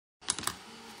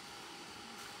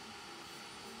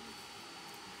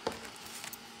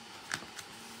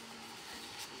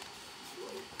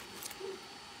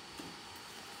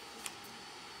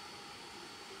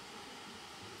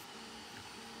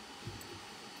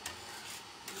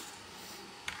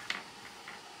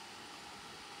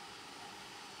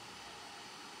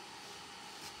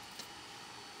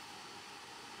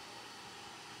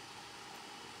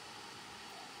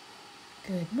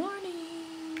Good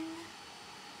morning.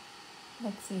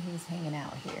 Let's see who's hanging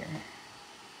out here.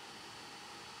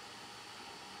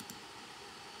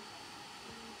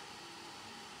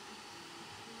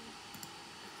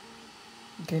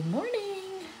 Good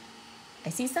morning. I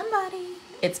see somebody.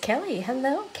 It's Kelly.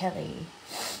 Hello, Kelly.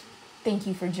 Thank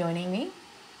you for joining me.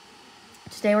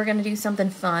 Today we're going to do something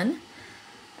fun.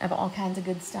 I have all kinds of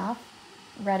good stuff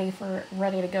ready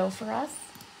to go for us.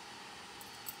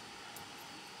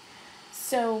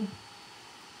 So,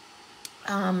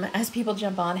 as people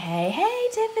jump on, hey,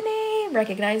 Tiffany,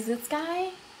 recognize this guy?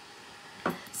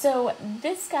 So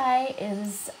this guy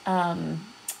is a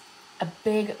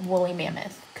big woolly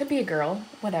mammoth. Could be a girl,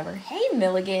 whatever. Hey,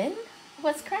 Milligan,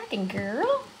 what's cracking,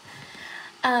 girl?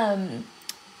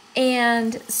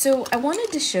 And so I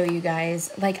wanted to show you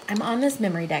guys, like, I'm on this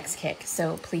memory decks kick,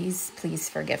 so please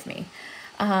forgive me.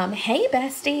 Hey,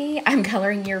 bestie, I'm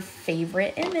coloring your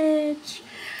favorite image.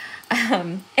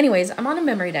 Anyways, I'm on a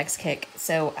memory decks kick,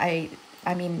 so I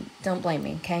mean, don't blame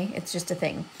me, okay? It's just a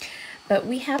thing. But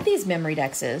we have these memory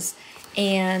dexes,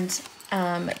 and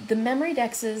the memory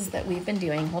dexes that we've been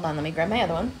doing, hold on, let me grab my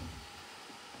other one,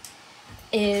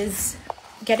 is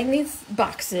getting these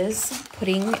boxes,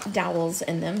 putting dowels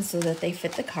in them so that they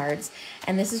fit the cards.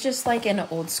 And this is just like an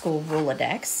old school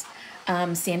Rolodex.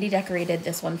 Sandy decorated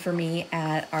this one for me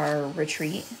at our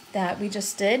retreat that we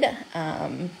just did,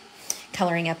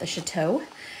 coloring at the chateau.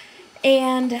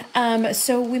 And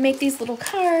so we make these little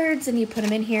cards and you put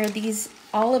them in here.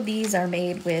 All of these are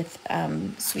made with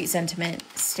Sweet Sentiment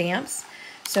stamps.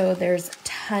 So there's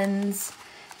tons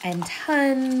and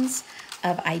tons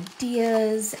of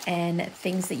ideas and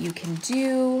things that you can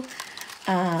do.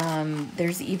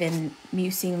 There's even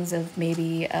musings of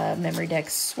maybe a memory deck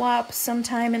swap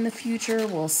sometime in the future.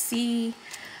 We'll see.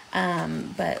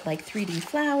 But like 3D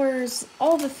flowers,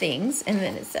 all the things. And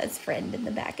then it says friend in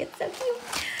the back. It's so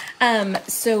cute.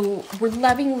 So we're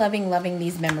loving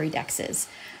these memory dexes.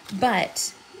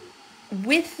 But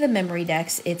with the memory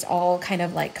decks, it's all kind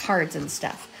of like cards and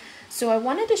stuff. So I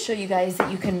wanted to show you guys that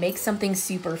you can make something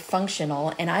super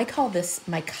functional, and I call this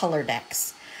my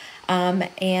ColorDex.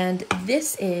 And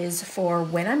this is for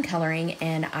when I'm coloring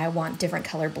and I want different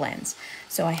color blends.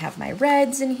 So I have my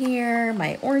reds in here,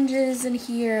 my oranges in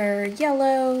here,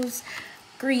 yellows,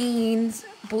 greens,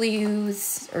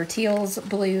 blues, or teals,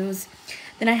 blues.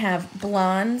 Then I have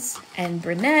blondes and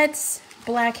brunettes,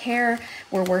 black hair.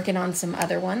 We're working on some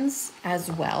other ones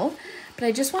as well. But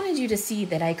I just wanted you to see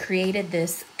that I created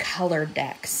this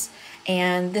ColorDex.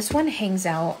 And this one hangs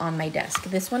out on my desk.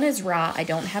 This one is raw. I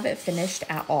don't have it finished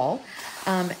at all.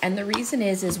 And the reason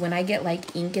is when I get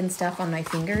like ink and stuff on my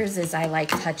fingers is I like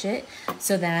touch it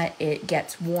so that it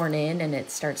gets worn in and it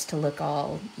starts to look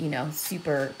all, you know,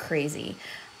 super crazy.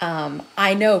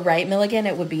 I know, right, Milligan?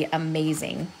 It would be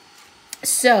amazing.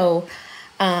 So,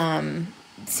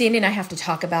 Sandy and I have to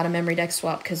talk about a memory deck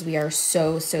swap because we are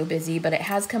so busy, but it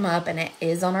has come up and it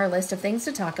is on our list of things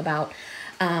to talk about.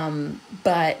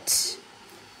 But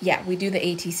yeah, we do the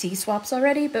ATC swaps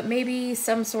already, but maybe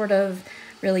some sort of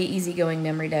really easygoing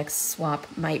memory deck swap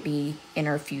might be in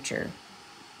our future.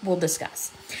 We'll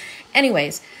discuss.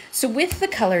 Anyways, so with the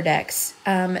ColorDex,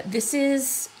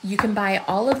 you can buy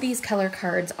all of these color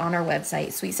cards on our website,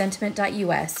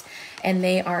 sweetsentiment.us, and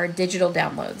they are digital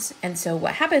downloads. And so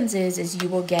what happens is you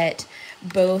will get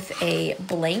both a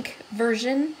blank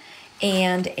version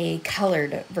and a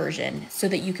colored version so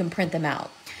that you can print them out.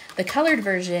 The colored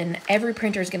version, every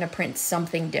printer is going to print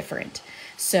something different.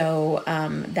 So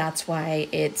that's why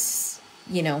it's,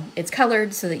 you know, it's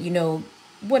colored so that you know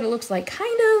what it looks like,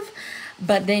 kind of.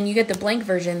 But then you get the blank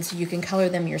version so you can color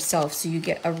them yourself. So you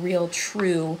get a real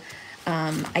true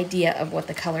idea of what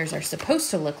the colors are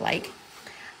supposed to look like.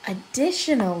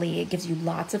 Additionally, it gives you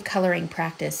lots of coloring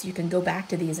practice. You can go back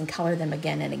to these and color them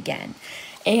again and again.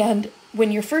 And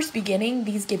when you're first beginning,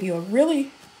 these give you a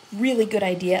really good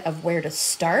idea of where to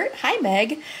start. Hi,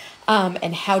 Meg.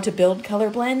 And how to build color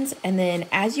blends. And then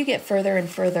as you get further and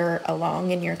further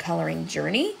along in your coloring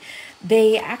journey,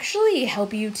 they actually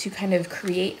help you to kind of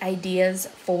create ideas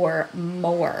for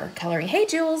more coloring. Hey,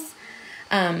 Jules.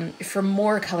 For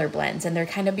more color blends. And they're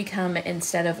kind of become,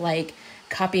 instead of like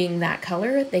copying that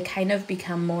color, they kind of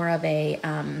become more of a,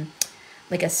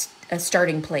 like a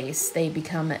starting place. They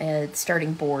become a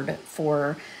starting board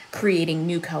for creating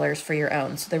new colors for your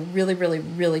own. So they're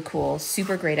really cool.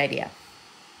 Super great idea.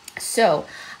 So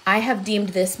I have deemed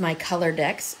this my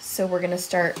ColorDex. So we're going to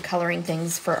start coloring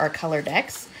things for our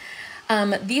ColorDex.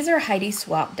 These are Heidi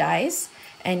swap dies.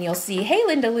 And you'll see, hey,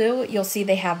 Linda Lou, you'll see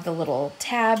they have the little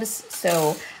tabs.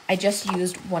 So I just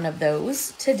used one of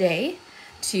those today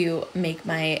to make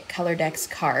my ColorDex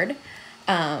card.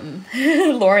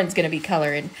 Lauren's going to be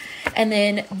coloring. And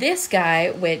then this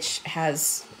guy, which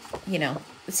has, you know,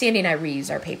 Sandy and I reuse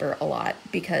our paper a lot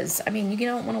because, I mean, you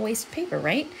don't want to waste paper,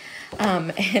 right?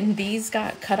 And these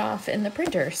got cut off in the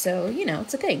printer, so, you know,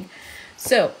 it's a thing.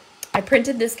 So I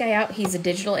printed this guy out. He's a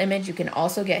digital image. You can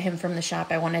also get him from the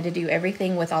shop. I wanted to do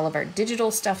everything with all of our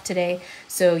digital stuff today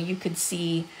so you could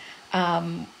see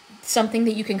something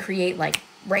that you can create like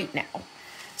right now.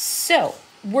 So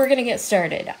we're going to get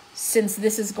started. Since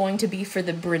this is going to be for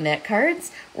the Brunette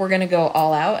cards, we're going to go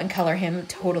all out and color him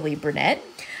totally Brunette.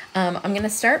 I'm going to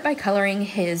start by coloring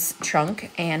his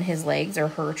trunk and his legs, or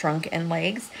her trunk and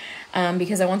legs,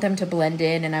 because I want them to blend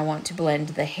in and I want to blend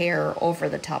the hair over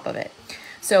the top of it.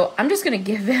 So I'm just going to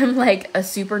give him like a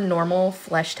super normal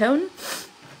flesh tone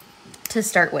to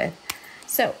start with.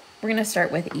 So we're going to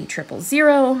start with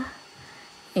E000,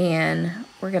 and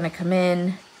we're going to come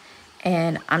in,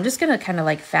 and I'm just going to kind of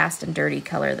like fast and dirty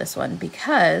color this one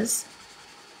because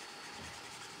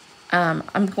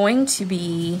I'm going to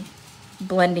be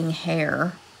blending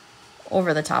hair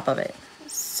over the top of it.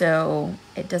 So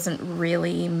it doesn't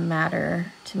really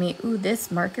matter to me. Ooh,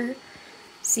 this marker,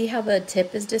 see how the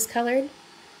tip is discolored?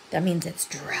 That means it's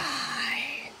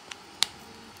dry.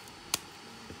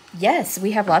 Yes,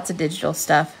 we have lots of digital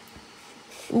stuff.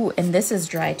 Ooh, and this is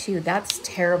dry too. That's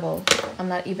terrible. I'm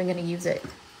not even gonna use it.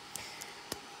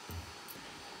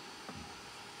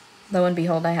 Lo and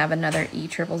behold, I have another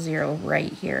E000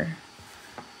 right here.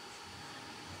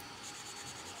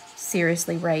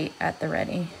 Seriously, right at the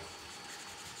ready.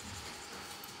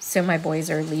 So my boys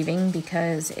are leaving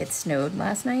because it snowed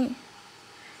last night.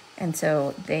 And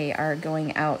so they are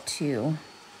going out to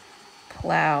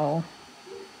plow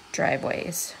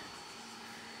driveways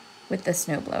with the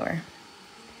snowblower.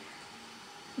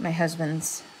 My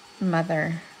husband's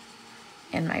mother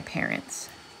and my parents.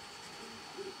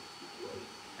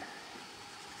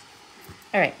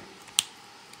 All right,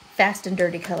 fast and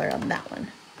dirty color on that one.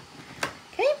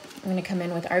 Okay, I'm gonna come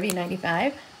in with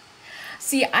RV95.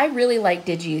 See, I really like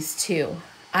Digis too.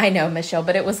 I know, Michelle,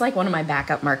 but it was like one of my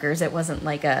backup markers. It wasn't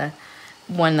like a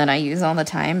one that I use all the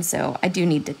time, so I do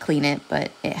need to clean it,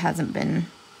 but it hasn't been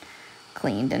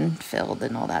cleaned and filled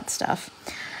and all that stuff.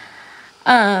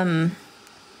 Amanda,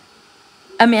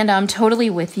 I'm totally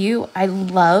with you. I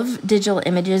love digital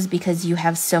images because you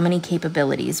have so many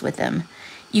capabilities with them.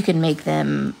 You can make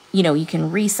them, you know, you can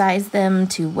resize them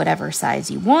to whatever size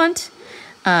you want.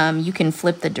 You can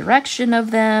flip the direction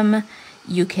of them.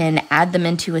 You can add them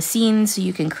into a scene so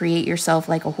you can create yourself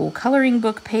like a whole coloring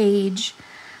book page.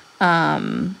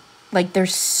 Like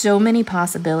there's so many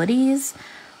possibilities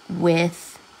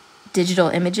with digital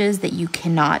images that you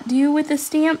cannot do with a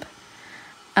stamp.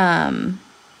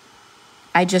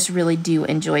 I just really do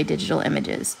enjoy digital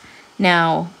images.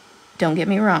 Now, don't get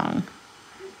me wrong.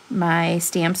 My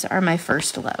stamps are my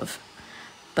first love,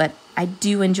 but I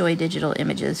do enjoy digital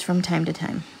images from time to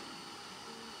time.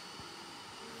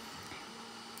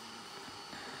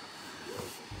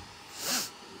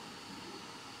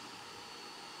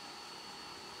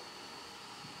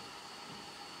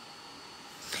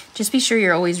 Just be sure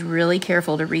you're always really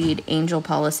careful to read angel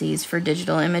policies for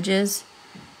digital images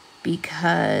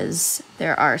because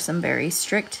there are some very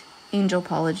strict angel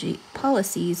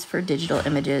policies for digital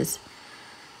images.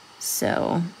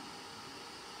 So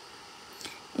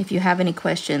if you have any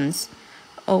questions,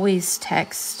 always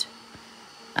text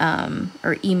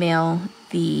or email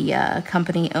the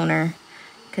company owner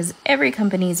because every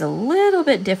company is a little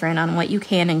bit different on what you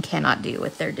can and cannot do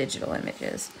with their digital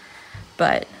images.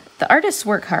 But the artists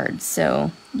work hard,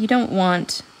 so you don't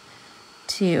want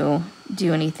to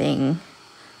do anything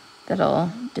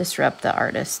that'll disrupt the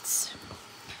artists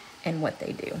and what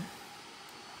they do.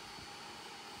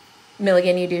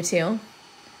 Milligan, you do too?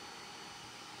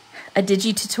 A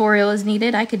digi tutorial is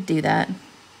needed? I could do that.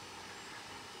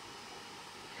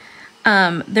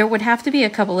 There would have to be a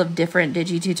couple of different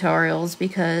digi tutorials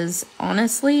because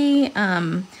honestly,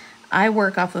 I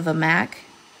work off of a Mac.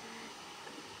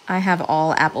 I have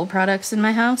all Apple products in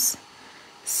my house.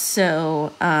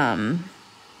 So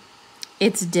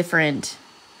it's different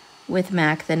with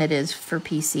Mac than it is for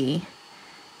PC.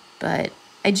 But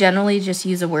I generally just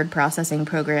use a word processing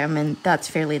program, and that's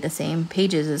fairly the same.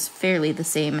 Pages is fairly the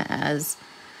same as,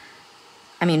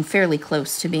 I mean, fairly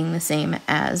close to being the same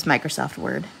as Microsoft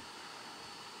Word.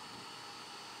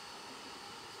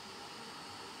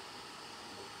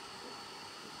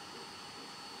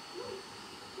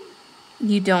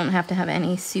 You don't have to have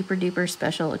any super duper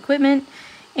special equipment.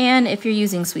 And if you're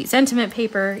using Sweet Sentiment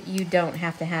paper, you don't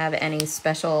have to have any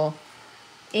special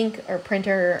ink or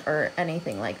printer or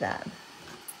anything like that.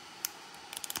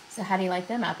 So how do you like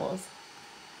them apples?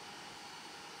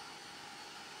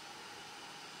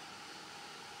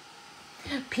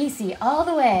 PC all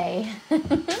the way.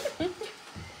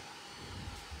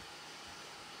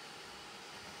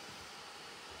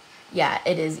 Yeah,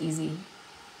 it is easy.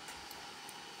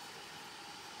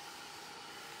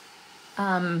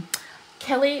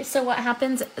 Kelly, so what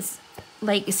happens is,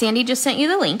 like, Sandy just sent you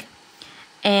the link,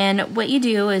 and what you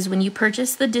do is when you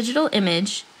purchase the digital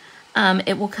image,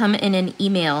 it will come in an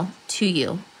email to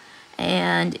you,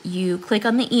 and you click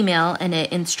on the email and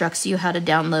it instructs you how to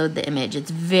download the image.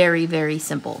 It's very, very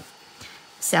simple.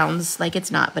 Sounds like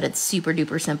it's not, but it's super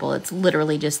duper simple. It's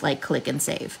literally just like click and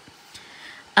save.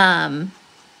 And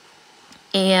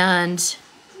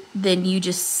then you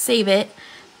just save it.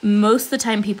 Most of the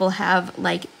time people have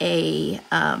like a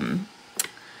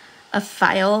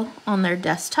file on their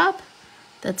desktop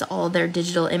that's all their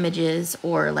digital images,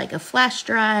 or like a flash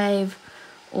drive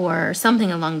or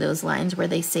something along those lines where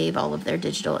they save all of their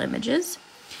digital images.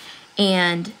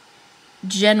 And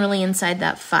generally inside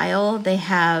that file, they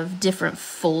have different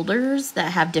folders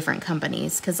that have different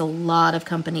companies, because a lot of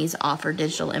companies offer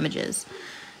digital images.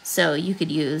 So you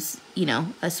could use, you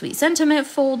know, a Sweet Sentiment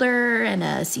folder and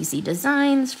a CC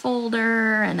Designs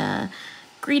folder and a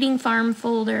Greeting Farm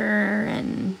folder,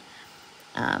 and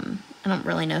I don't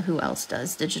really know who else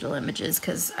does digital images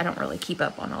because I don't really keep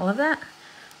up on all of that.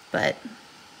 But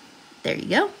there you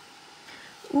go.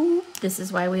 Ooh, this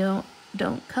is why we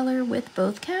don't color with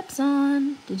both caps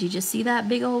on. Did you just see that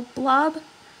big old blob?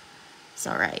 It's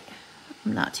all right.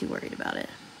 I'm not too worried about it.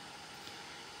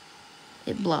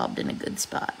 It blobbed in a good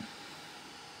spot.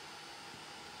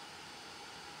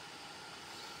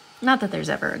 Not that there's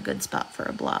ever a good spot for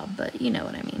a blob, but you know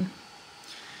what I mean.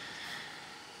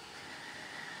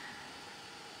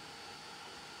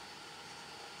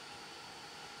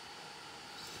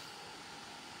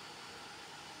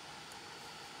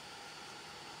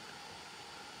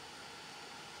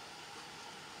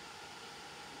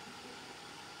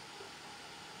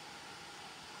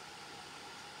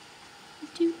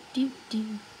 Do, do, do.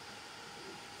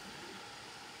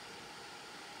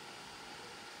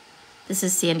 This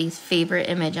is Sandy's favorite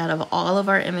image out of all of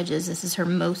our images. This is her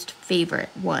most favorite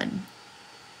one.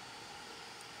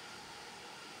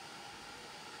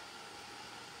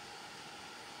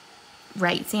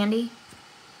 Right, Sandy?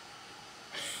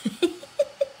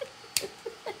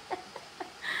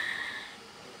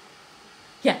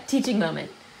 Yeah, teaching moment.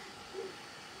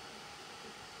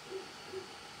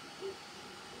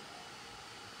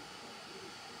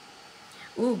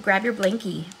 Ooh, grab your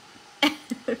blankie.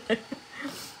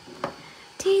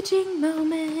 Teaching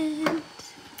moment.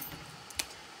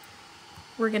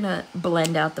 We're gonna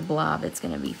blend out the blob. It's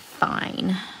gonna be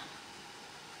fine.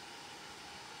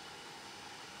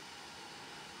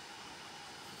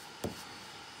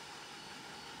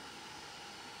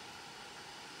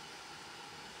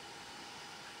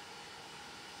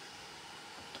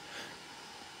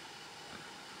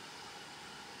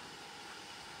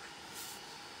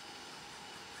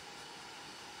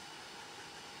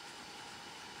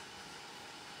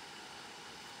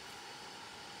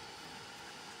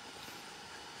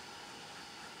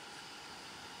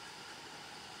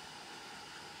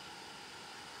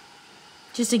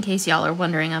 Just in case y'all are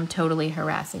wondering, I'm totally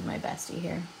harassing my bestie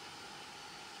here.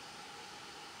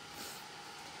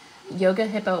 Yoga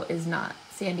Hippo is not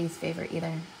Sandy's favorite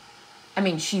either. I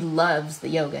mean, she loves the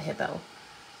Yoga Hippo,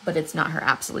 but it's not her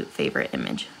absolute favorite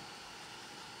image.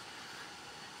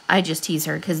 I just tease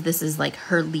her because this is like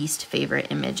her least favorite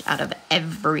image out of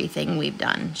everything we've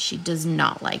done. She does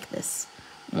not like this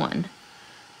one.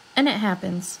 And it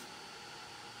happens.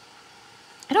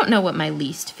 I don't know what my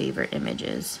least favorite image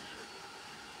is.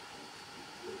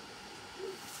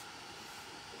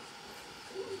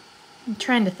 I'm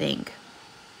trying to think.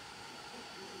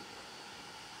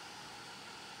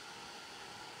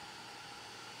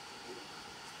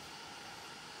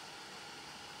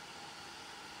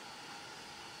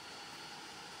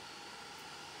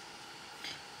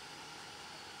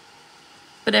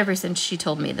 But ever since she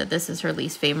told me that this is her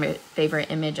least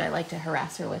favorite image, I like to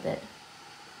harass her with it.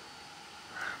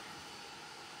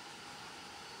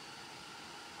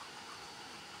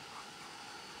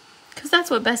 Because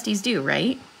that's what besties do,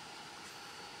 right?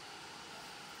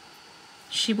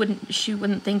 She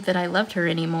wouldn't think that I loved her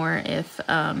anymore if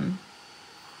I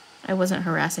wasn't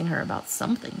harassing her about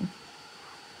something.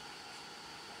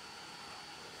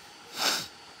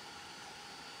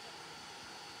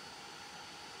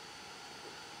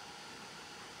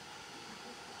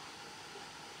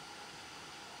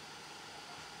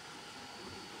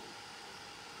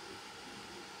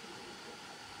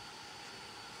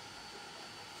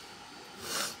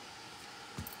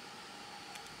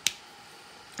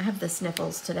 I have the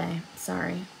sniffles today.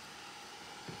 Sorry.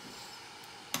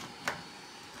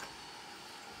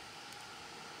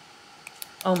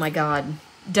 Oh my God.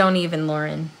 Don't even,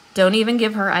 Lauren. Don't even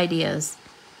give her ideas.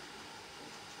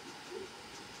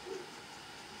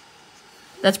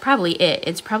 That's probably it.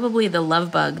 It's probably the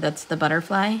love bug that's the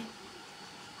butterfly.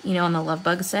 You know, on the love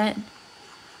bug set.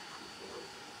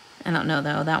 I don't know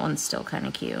though. That one's still kind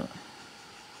of cute.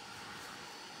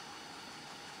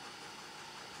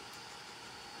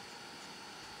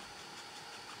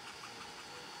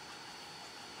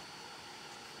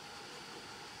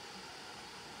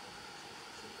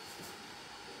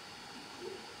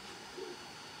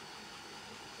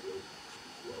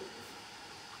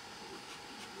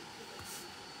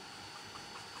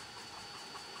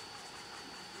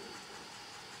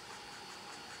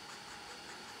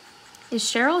 Is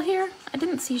Cheryl here? I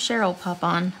didn't see Cheryl pop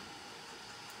on.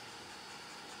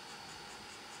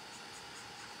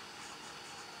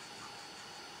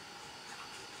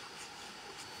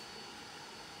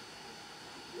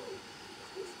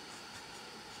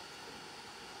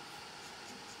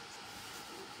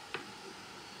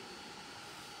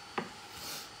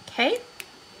 Okay.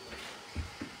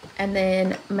 And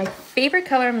then my favorite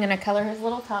color, I'm gonna color his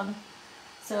little tongue.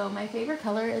 So my favorite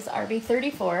color is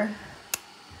RB34.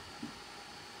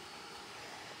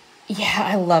 Yeah,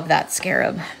 I love that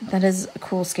scarab. That is a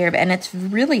cool scarab, and it's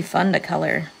really fun to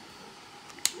color.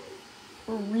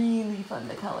 Really fun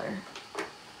to color.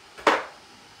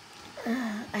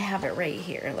 I have it right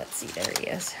here. Let's see, there he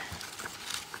is.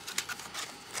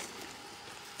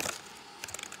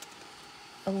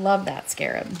 I love that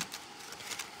scarab.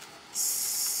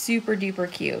 Super duper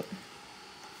cute.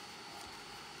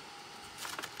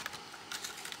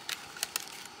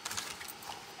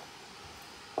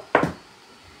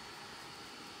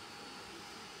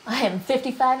 I am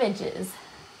 55 inches.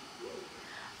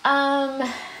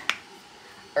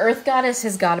 Earth Goddess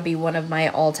has got to be one of my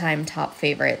all-time top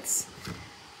favorites.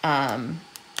 I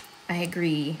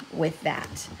agree with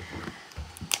that.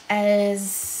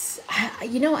 As,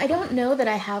 you know, I don't know that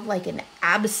I have like an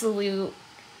absolute,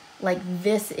 like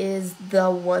this is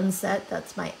the one set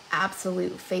that's my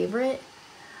absolute favorite.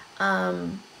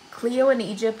 Cleo in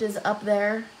Egypt is up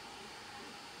there.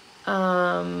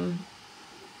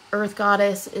 Earth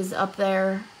Goddess is up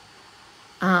there.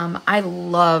 I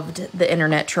loved the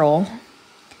Internet Troll.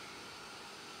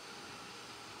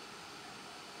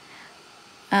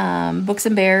 Books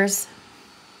and Bears.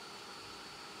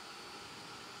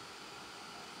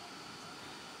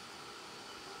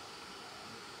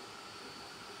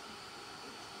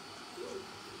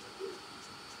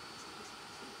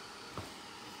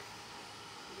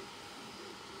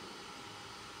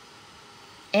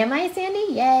 Am I, Sandy?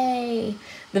 Yay!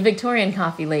 The Victorian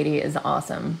Coffee Lady is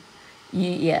awesome.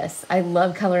 Yes, I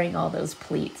love coloring all those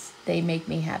pleats. They make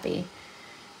me happy.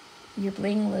 Your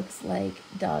bling looks like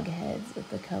dog heads with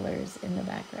the colors in the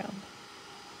background.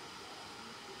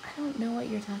 I don't know what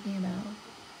you're talking about.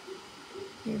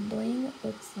 Your bling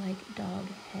looks like dog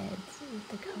heads with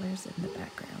the colors in the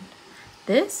background.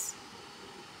 This?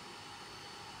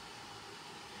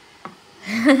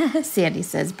 Sandy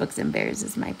says Books and Bears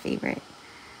is my favorite.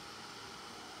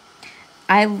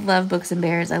 I love Books and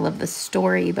Bears. I love the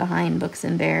story behind Books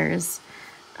and Bears.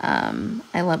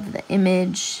 I love the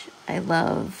image. I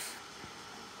love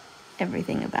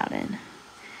everything about it.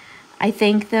 I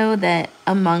think, though, that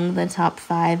among the top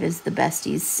 5 is the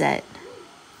Besties set.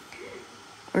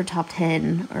 Or top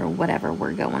 10, or whatever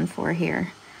we're going for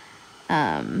here.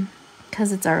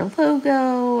 Because it's our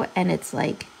logo, and it's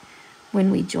like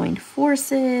when we joined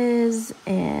forces,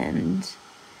 and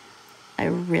I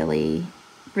really,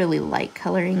 really like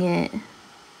coloring it.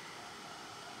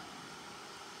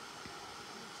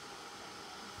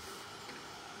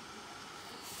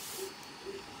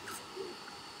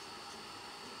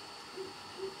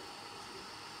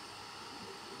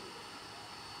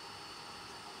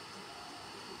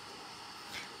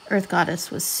 Earth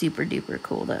Goddess was super duper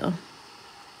cool though.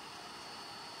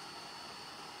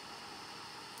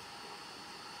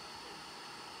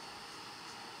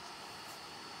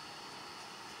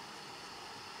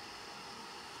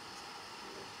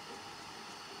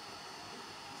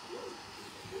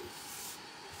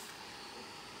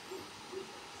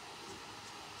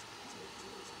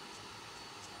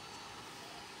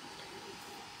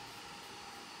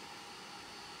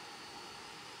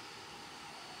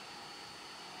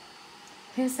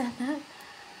 Who said that?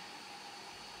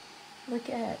 Look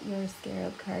at your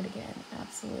scarab cardigan.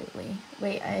 Absolutely.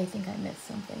 Wait, I think I missed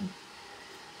something.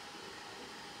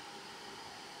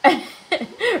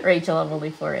 Rachel, I'm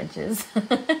only 4 inches.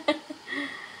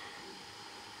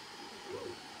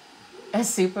 As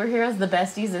superheroes? The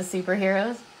Besties as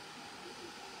superheroes?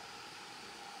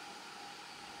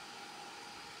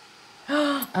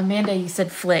 Amanda, you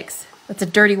said flicks. That's a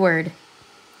dirty word.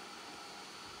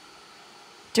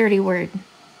 Dirty word.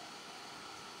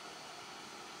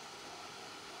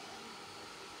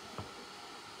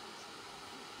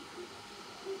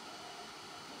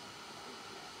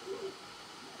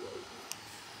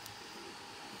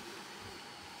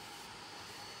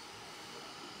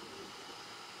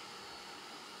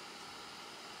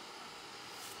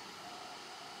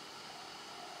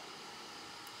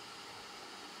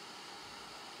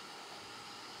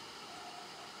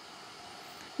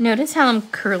 Notice how I'm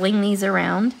curling these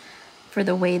around for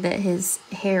the way that his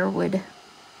hair would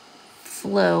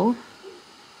flow.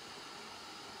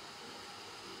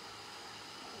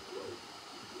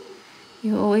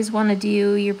 You always want to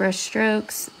do your brush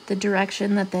strokes the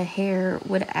direction that the hair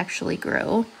would actually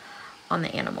grow on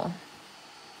the animal.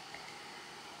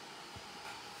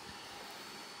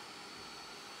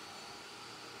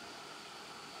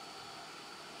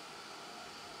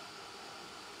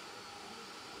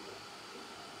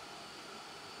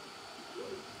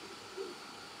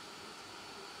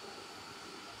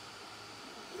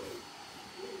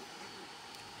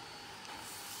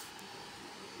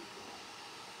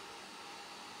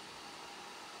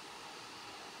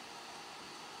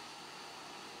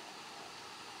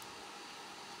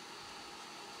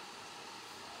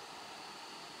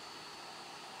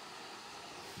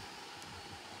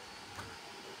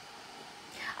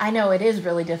 I know it is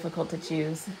really difficult to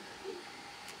choose.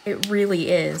 It really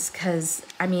is, because,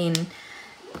 I mean,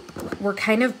 we're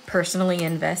kind of personally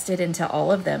invested into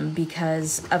all of them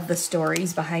because of the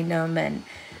stories behind them and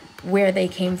where they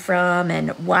came from and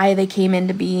why they came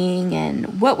into being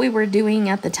and what we were doing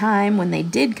at the time when they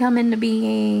did come into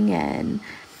being. And,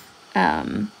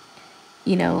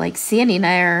 you know, like Sandy and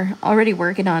I are already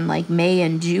working on like May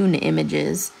and June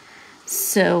images.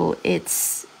 So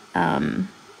it's,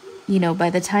 you know, by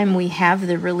the time we have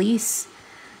the release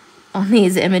on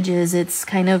these images, it's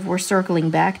kind of, we're circling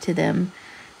back to them.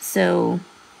 So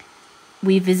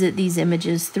we visit these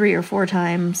images 3 or 4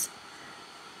 times.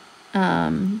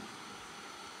 There's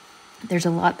a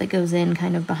lot that goes in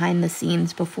kind of behind the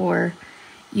scenes before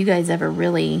you guys ever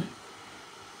really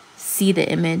see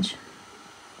the image.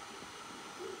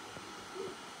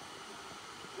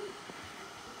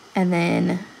 And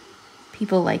then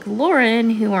people like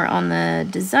Lauren, who are on the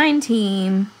design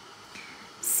team,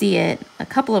 see it a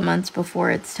couple of months before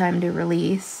it's time to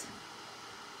release.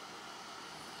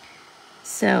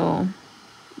 So,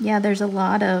 yeah, there's a whole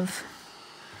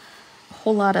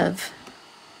lot of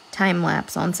time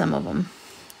lapse on some of them.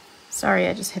 Sorry,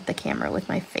 I just hit the camera with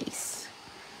my face.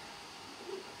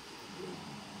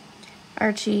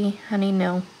 Archie, honey,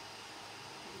 no.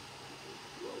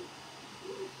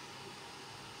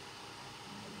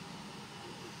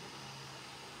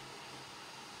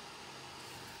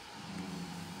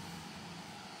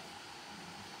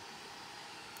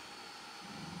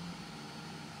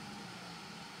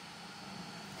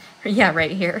 Yeah,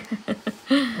 right here.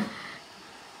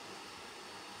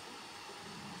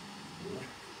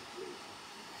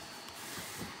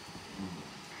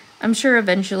 I'm sure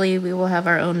eventually we will have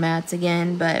our own mats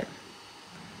again, but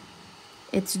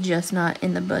it's just not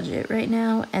in the budget right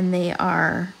now, and they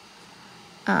are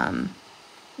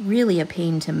really a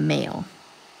pain to mail.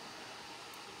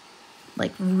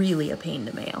 Like, really a pain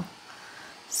to mail.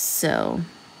 So...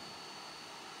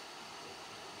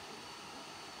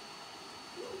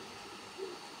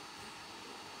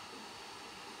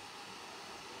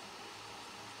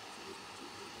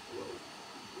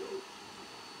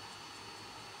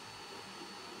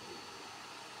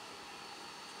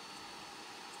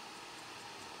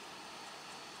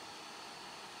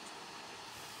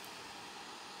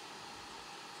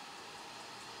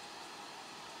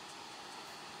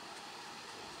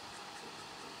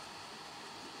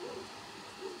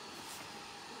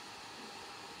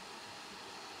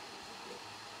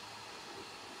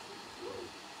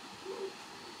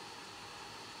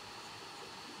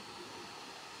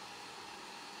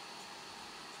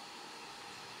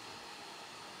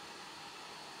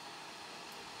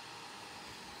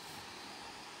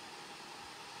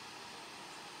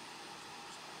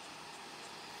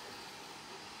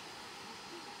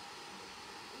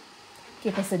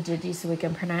 give us a digi so we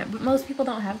can print it. But most people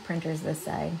don't have printers this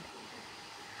side.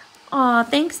 Aw,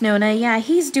 thanks, Nona. Yeah,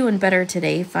 he's doing better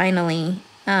today, finally.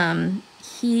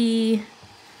 He's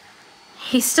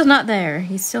still not there.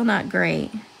 He's still not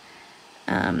great.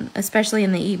 Especially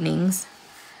in the evenings.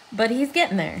 But he's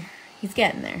getting there. He's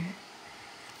getting there.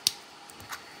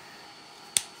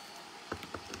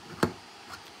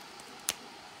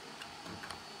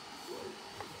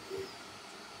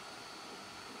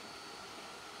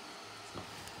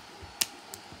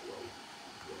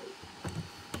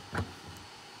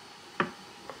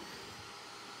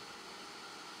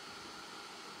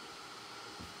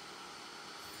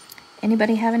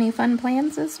 Anybody have any fun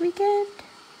plans this weekend?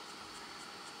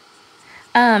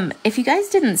 If you guys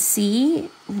didn't see,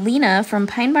 Lena from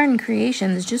Pine Barn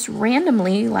Creations just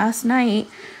randomly last night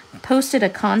posted a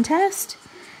contest,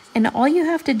 and all you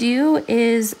have to do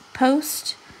is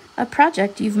post a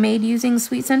project you've made using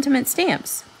Sweet Sentiment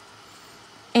stamps.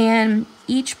 And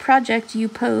each project you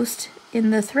post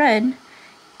in the thread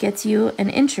gets you an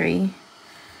entry.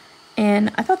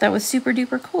 And I thought that was super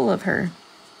duper cool of her.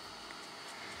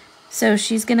 So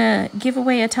she's gonna give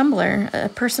away a tumbler, a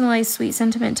personalized Sweet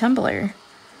Sentiment tumbler,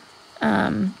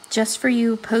 just for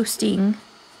you posting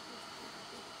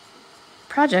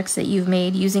projects that you've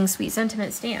made using Sweet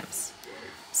Sentiment stamps.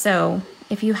 So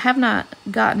if you have not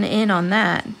gotten in on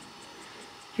that,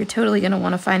 you're totally going to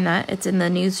want to find that. It's in the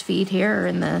news feed here or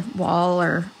in the wall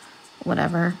or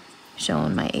whatever.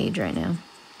 Showing my age right now.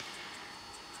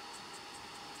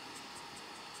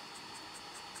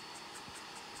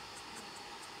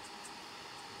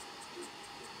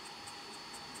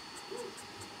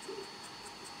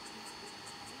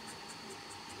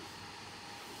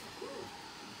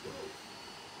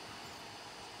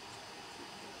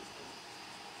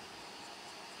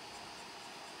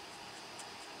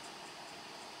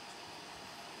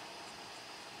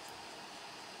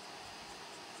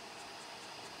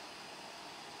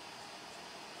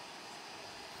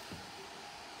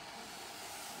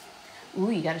 Ooh,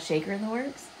 you got a shaker in the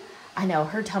works? I know,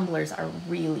 her tumblers are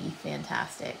really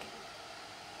fantastic.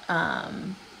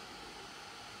 Oh,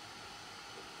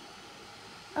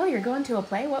 you're going to a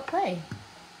play? What play?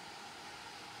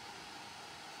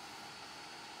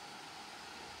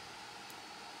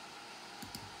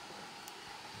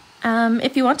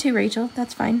 If you want to, Rachel,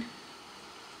 that's fine.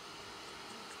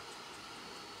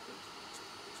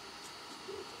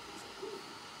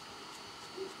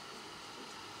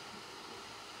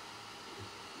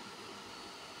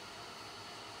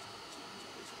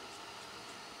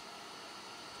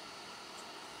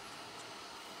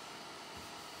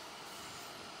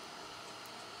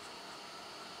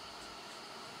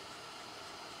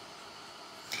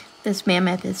 This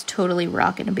Mammoth is totally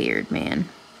rocking a beard, man.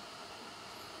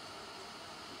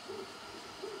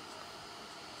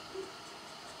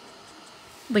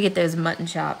 Look at those mutton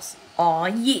chops. Aw,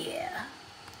 yeah.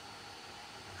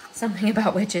 Something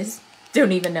about witches.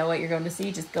 Don't even know what you're going to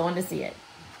see, just going to see it.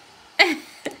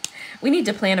 We need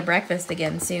to plan a breakfast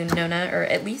again soon, Nona, or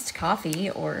at least coffee,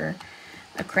 or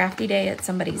a crafty day at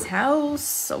somebody's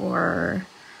house, or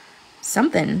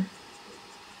something.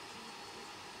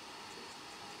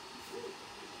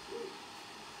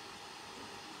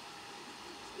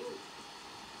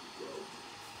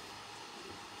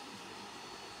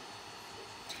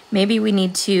 Maybe we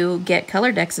need to get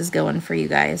ColorDexes going for you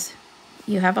guys.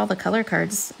 You have all the color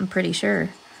cards, I'm pretty sure.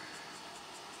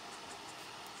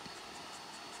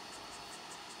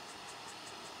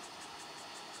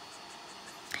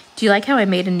 Do you like how I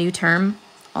made a new term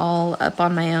all up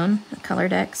on my own, a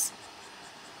ColorDex?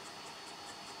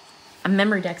 A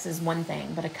memory dex is one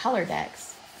thing, but a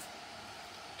ColorDex,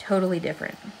 totally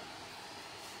different.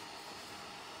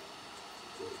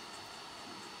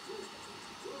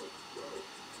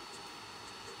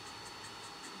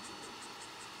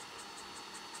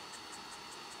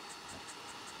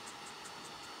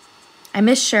 I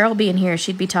miss Cheryl being here.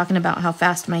 She'd be talking about how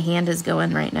fast my hand is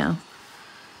going right now.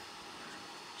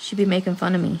 She'd be making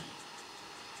fun of me.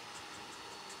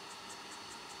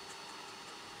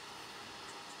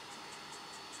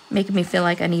 Making me feel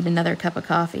like I need another cup of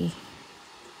coffee.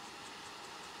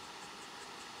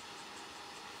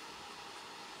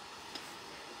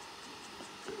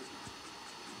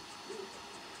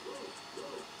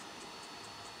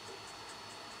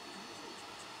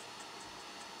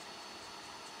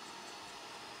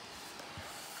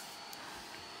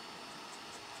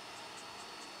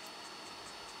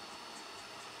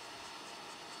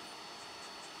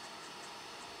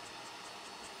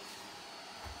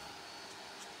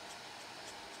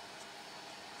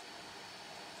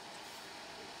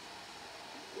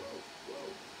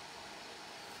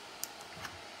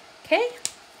 Okay,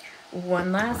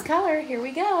 one last color. Here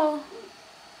we go.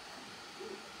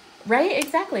 Right?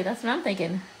 Exactly. That's what I'm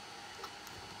thinking.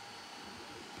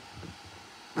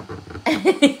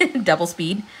 Double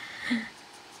speed.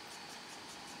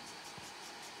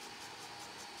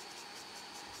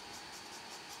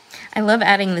 I love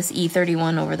adding this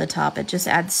E31 over the top. It just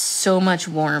adds so much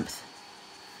warmth.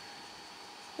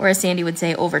 Or as Sandy would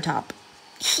say, over top.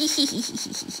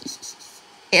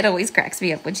 It always cracks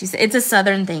me up when she says it's a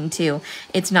Southern thing too.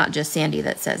 It's not just Sandy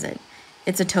that says it.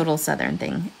 It's a total Southern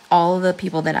thing. All of the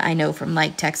people that I know from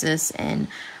like Texas and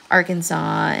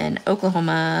Arkansas and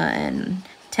Oklahoma and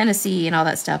Tennessee and all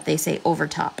that stuff, they say over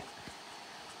top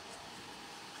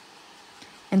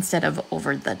instead of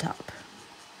over the top.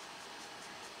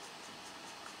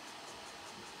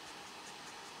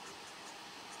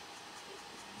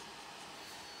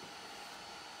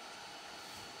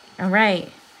 All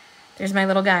right, there's my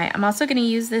little guy. I'm also gonna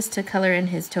use this to color in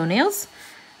his toenails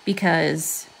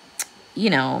because, you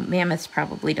know, mammoths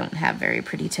probably don't have very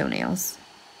pretty toenails.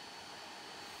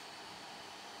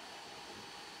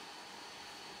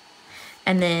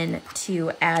 And then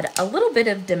to add a little bit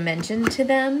of dimension to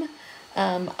them,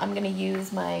 I'm gonna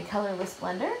use my colorless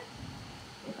blender,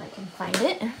 if I can find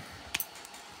it.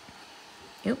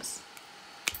 Oops.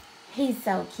 He's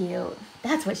so cute.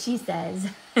 That's what she says.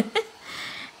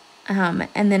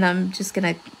 And then I'm just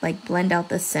gonna like blend out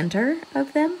the center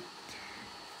of them.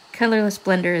 Colorless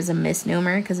blender is a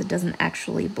misnomer because it doesn't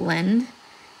actually blend.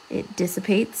 It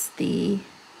dissipates the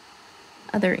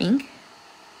other ink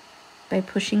by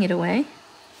pushing it away.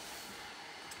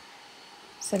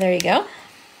 So there you go.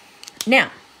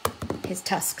 Now, his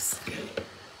tusks.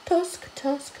 Tusk,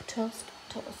 tusk, tusk,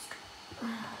 tusk.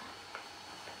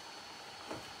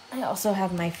 I also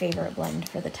have my favorite blend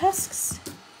for the tusks.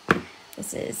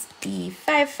 This is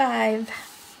B55.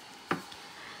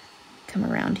 Come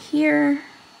around here.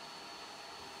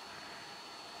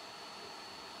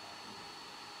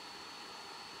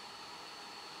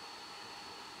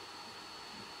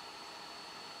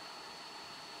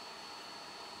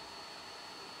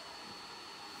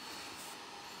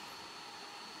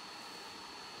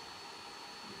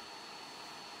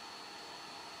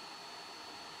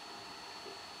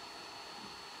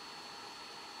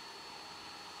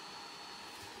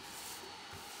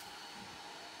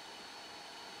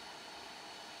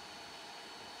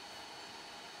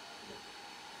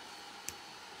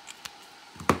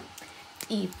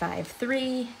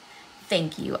 E53.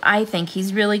 Thank you. I think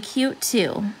he's really cute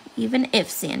too, even if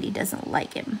Sandy doesn't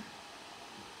like him.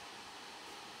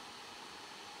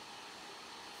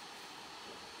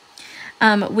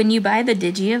 When you buy the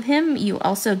digi of him, you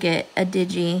also get a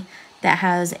digi that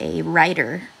has a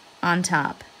rider on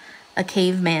top, a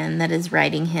caveman that is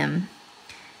riding him.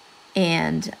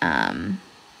 And I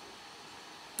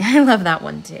love that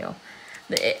one too.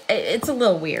 It's a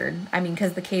little weird. I mean,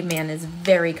 because the caveman is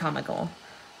very comical,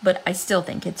 but I still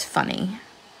think it's funny.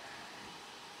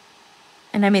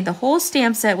 And I made the whole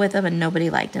stamp set with him and nobody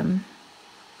liked him.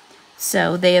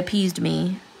 So they appeased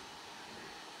me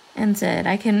and said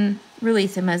I can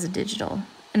release him as a digital.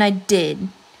 And I did,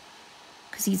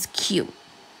 because he's cute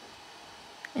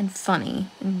and funny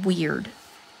and weird.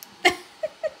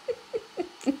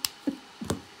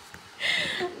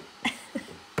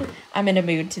 I'm in a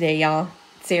mood today, y'all.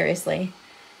 Seriously,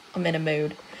 I'm in a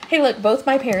mood. Hey, look, both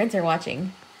my parents are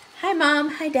watching. Hi, Mom.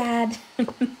 Hi, Dad.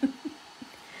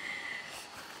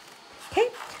 Okay,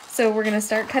 so we're going to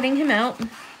start cutting him out.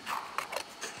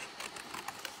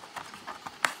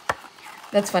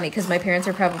 That's funny, because my parents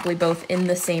are probably both in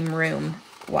the same room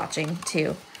watching,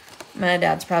 too. My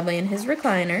dad's probably in his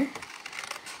recliner,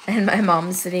 and my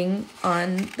mom's sitting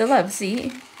on the love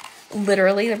seat,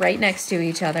 literally right next to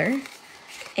each other,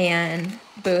 and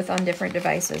both on different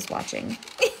devices watching.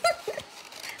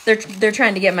 They're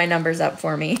trying to get my numbers up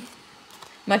for me.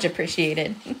 Much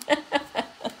appreciated.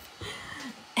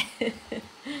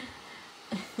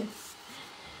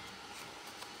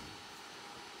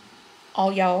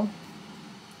 All y'all.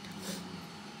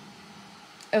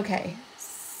 Okay,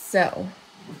 so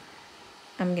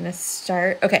I'm gonna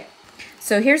start. Okay,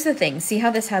 so here's the thing. See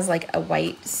how this has like a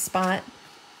white spot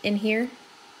in here?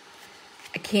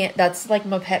 I can't, that's like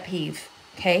my pet peeve,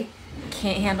 okay?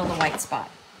 Can't handle the white spot.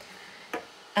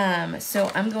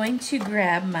 So I'm going to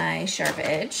grab my sharp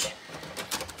edge.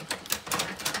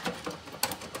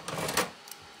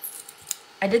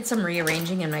 I did some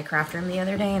rearranging in my craft room the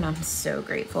other day, and I'm so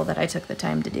grateful that I took the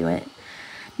time to do it.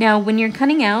 Now, when you're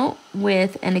cutting out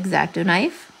with an X-Acto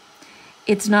knife,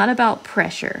 it's not about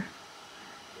pressure.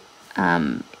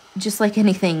 Just like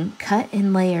anything, cut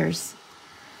in layers.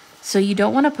 So you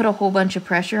don't want to put a whole bunch of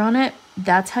pressure on it.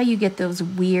 That's how you get those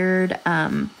weird,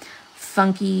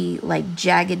 funky, like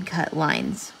jagged cut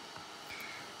lines.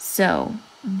 So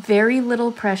very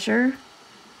little pressure,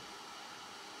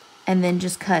 and then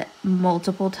just cut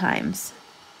multiple times.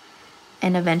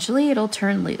 And eventually it'll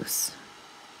turn loose.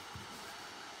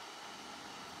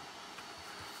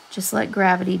 Just let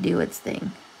gravity do its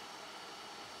thing.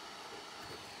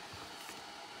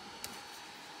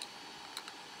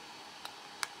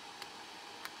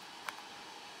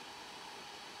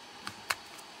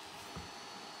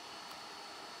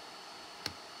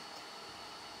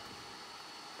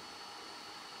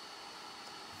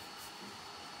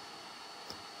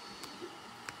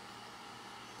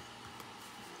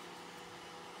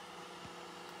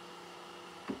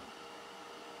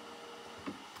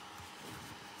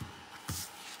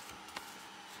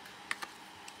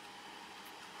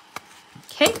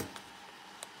 Okay.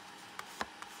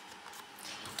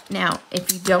 Now,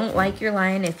 if you don't like your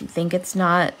line, if you think it's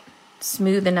not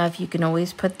smooth enough, you can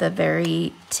always put the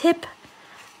very tip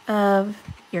of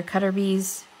your cutter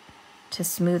bees to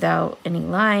smooth out any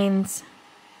lines.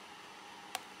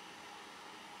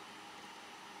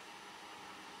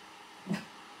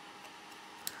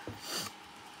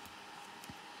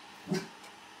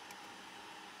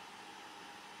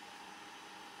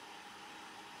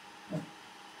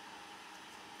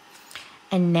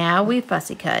 And now we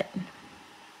fussy cut.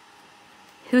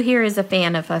 Who here is a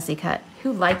fan of fussy cut?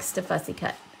 Who likes to fussy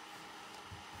cut?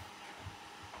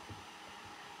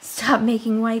 Stop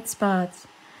making white spots.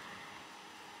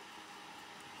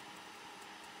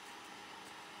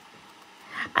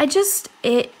 I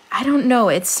don't know,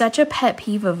 it's such a pet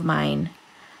peeve of mine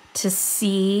to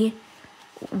see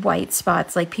white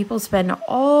spots. Like, people spend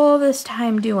all this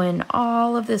time doing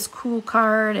all of this cool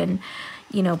card and,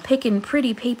 you know, picking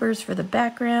pretty papers for the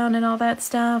background and all that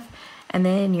stuff. And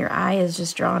then your eye is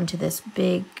just drawn to this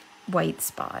big white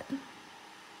spot.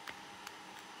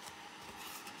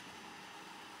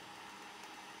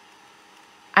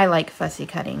 I like fussy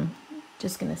cutting.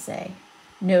 Just gonna say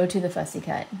no to the fussy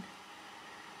cut.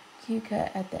 You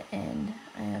cut at the end.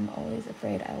 I am always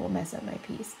afraid I will mess up my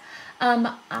piece.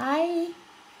 I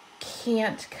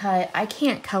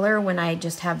can't color when I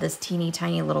just have this teeny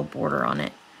tiny little border on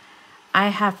it. I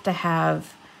have to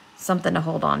have something to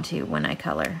hold on to when I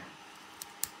color.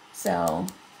 So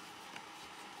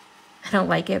I don't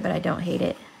like it, but I don't hate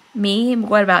it. Me,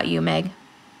 what about you, Meg?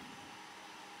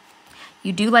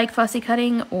 You do like fussy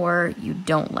cutting or you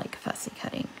don't like fussy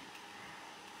cutting?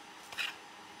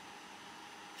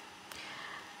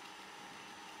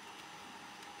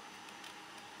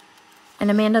 And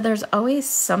Amanda, there's always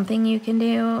something you can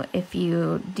do. If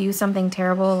you do something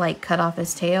terrible, like cut off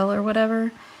his tail or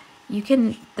whatever, you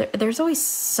can, there's always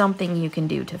something you can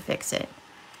do to fix it.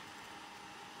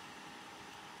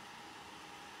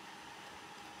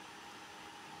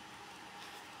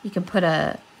 You can put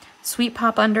a sweet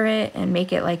pop under it and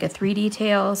make it like a 3D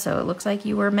tail so it looks like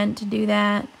you were meant to do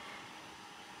that.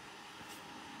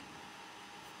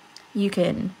 You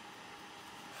can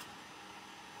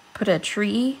put a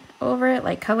tree over it,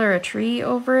 like color a tree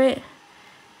over it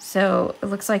so it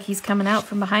looks like he's coming out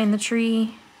from behind the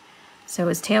tree, so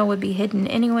his tail would be hidden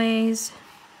anyways.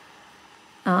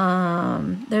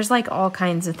 There's like all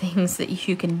kinds of things that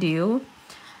you can do.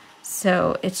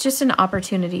 So it's just an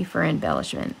opportunity for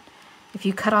embellishment. If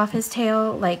you cut off his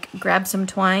tail, like grab some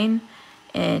twine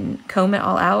and comb it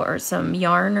all out, or some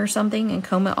yarn or something and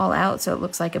comb it all out so it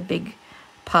looks like a big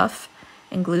puff,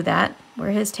 and glue that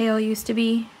where his tail used to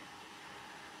be.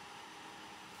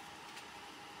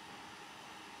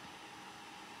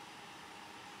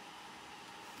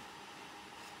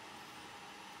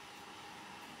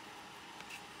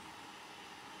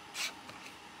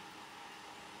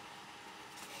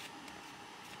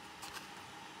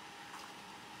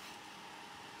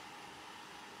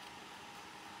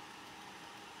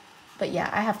 But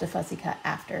yeah, I have to fussy cut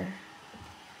after.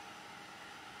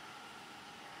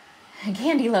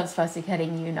 Candy loves fussy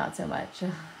cutting, you not so much.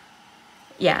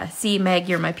 Yeah, see, Meg,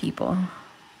 you're my people.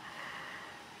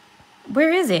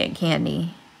 Where is Aunt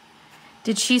Candy?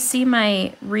 Did she see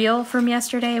my reel from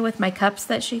yesterday with my cups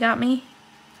that she got me?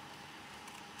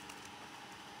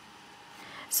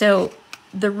 So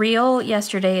the reel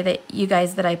yesterday that you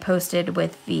guys that I posted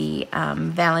with the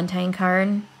Valentine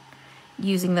card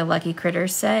using the Lucky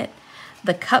Critters set,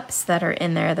 the cups that are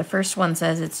in there, the first one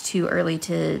says it's too early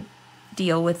to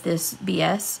deal with this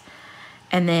BS.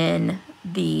 And then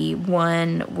the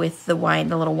one with the wine,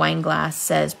 the little wine glass,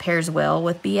 says pairs well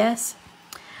with BS.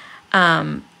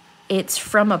 It's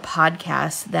from a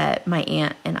podcast that my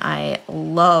aunt and I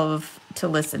love to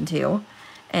listen to.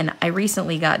 And I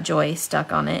recently got Joy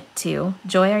stuck on it too.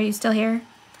 Joy, are you still here?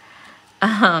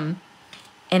 And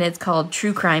it's called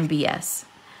True Crime BS.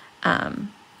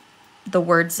 The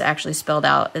words actually spelled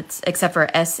out, it's except for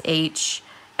SH,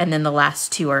 and then the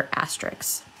last two are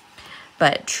asterisks.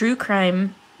 But True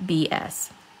Crime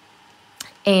BS.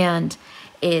 And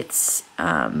it's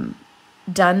done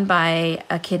by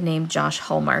a kid named Josh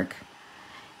Hallmark.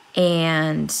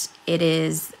 And it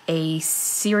is a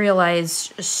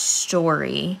serialized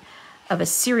story of a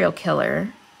serial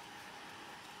killer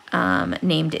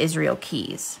named Israel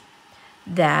Keys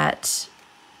that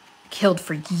killed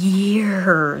for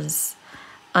years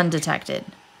undetected,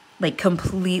 like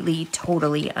completely,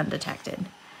 totally undetected.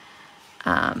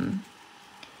 And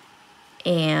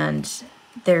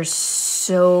there's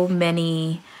so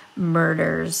many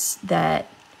murders that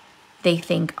they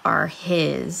think are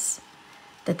his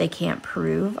that they can't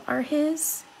prove are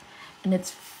his, and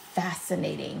it's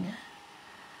fascinating.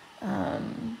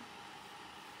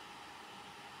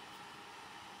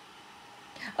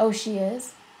 Oh, she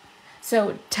is?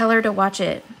 So tell her to watch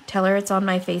it. Tell her it's on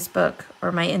my Facebook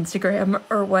or my Instagram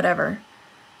or whatever.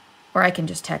 Or I can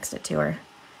just text it to her.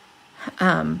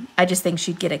 I just think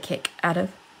she'd get a kick out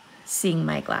of seeing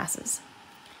my glasses.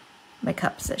 My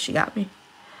cups that she got me.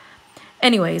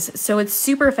 Anyways, so it's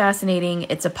super fascinating.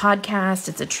 It's a podcast.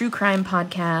 It's a true crime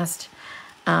podcast.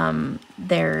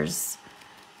 There's,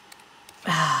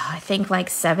 I think, like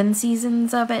 7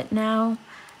 seasons of it now.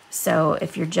 So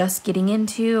if you're just getting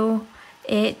into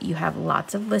it, you have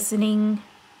lots of listening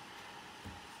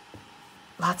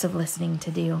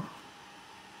to do.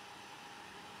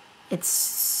 It's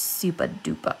super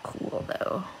duper cool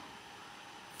though.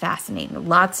 Fascinating.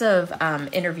 Lots of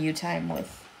interview time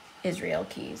with Israel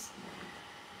Keys.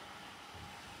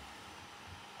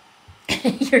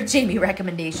 Your Jammie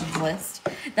recommendations list.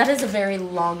 That is a very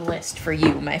long list for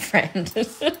you, my friend.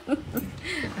 A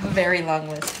very long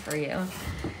list for you.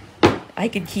 I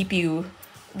could keep you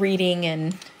reading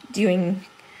and doing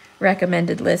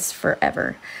recommended lists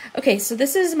forever. Okay, so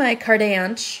this is my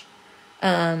ColorDex,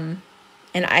 and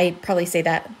I probably say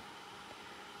that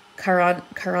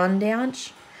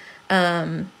ColorDex.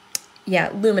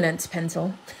 Yeah, luminance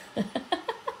pencil.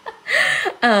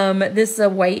 This is a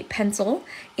white pencil,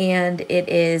 and it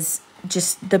is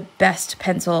just the best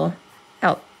pencil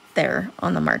out there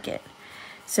on the market.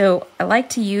 So I like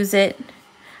to use it.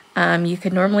 You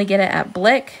could normally get it at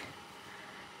Blick.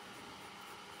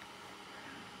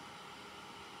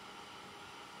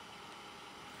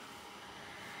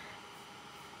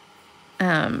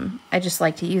 I just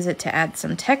like to use it to add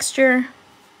some texture.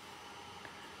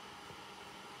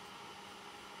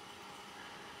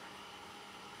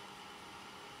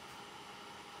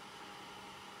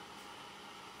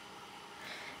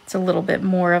 It's a little bit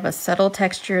more of a subtle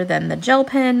texture than the gel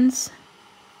pens.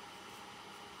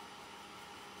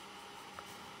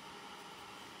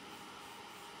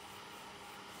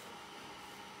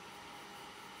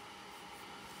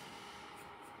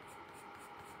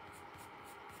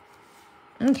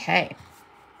 Okay.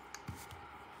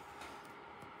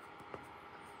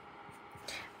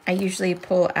 I usually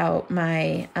pull out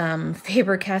my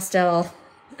Faber-Castell.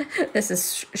 This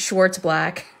is Schwartz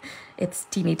Black. It's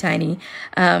teeny tiny.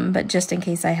 But just in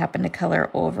case I happen to color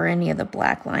over any of the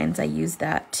black lines, I use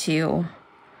that to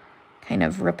kind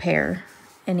of repair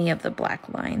any of the black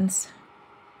lines.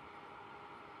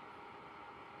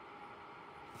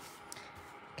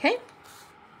 Okay.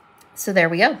 So there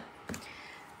we go.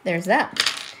 There's that.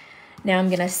 Now I'm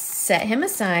going to set him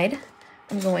aside.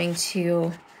 I'm going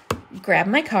to grab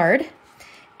my card,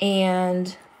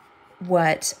 and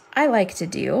what I like to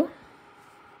do,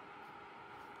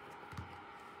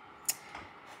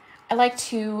 I like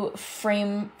to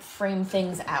frame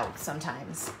things out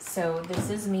sometimes. So this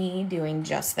is me doing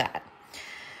just that.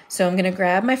 So I'm going to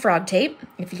grab my frog tape.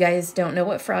 If you guys don't know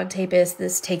what frog tape is,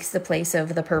 this takes the place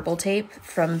of the purple tape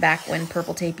from back when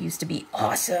purple tape used to be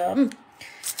awesome.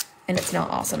 And it's not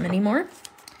awesome anymore.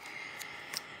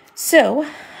 So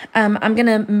I'm going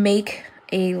to make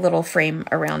a little frame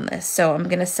around this. So I'm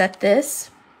going to set this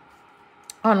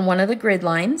on one of the grid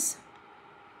lines.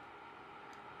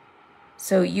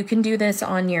 So you can do this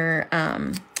on your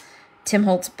Tim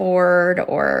Holtz board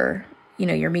or, you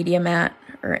know, your media mat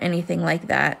or anything like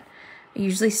that. I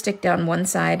usually stick down one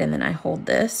side and then I hold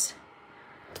this.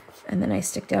 And then I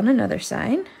stick down another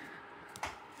side.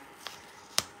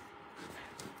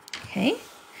 Okay,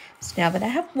 so now that I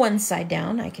have one side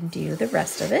down, I can do the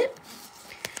rest of it.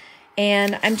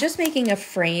 And I'm just making a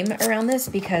frame around this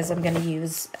because I'm going to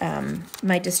use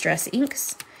my Distress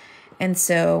inks. And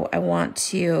so I want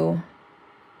to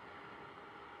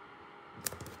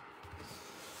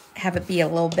have it be a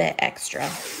little bit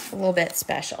extra, a little bit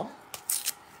special.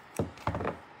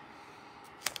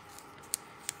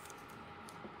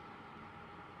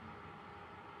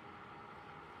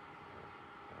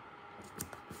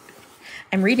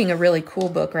 I'm reading a really cool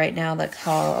book right now that's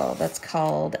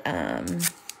called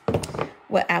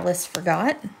What Alice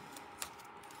Forgot.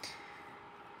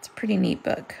 It's a pretty neat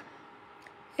book.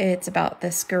 It's about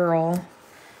this girl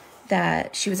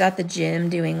that she was at the gym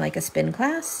doing like a spin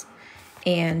class,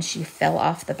 and she fell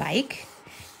off the bike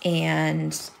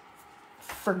and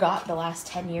forgot the last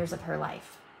 10 years of her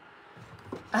life.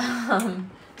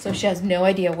 So she has no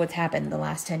idea what's happened the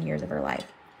last 10 years of her life.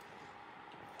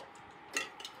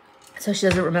 So she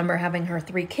doesn't remember having her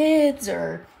 3 kids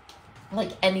or like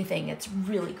anything. It's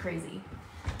really crazy.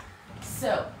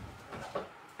 So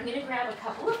I'm going to grab a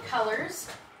couple of colors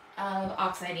of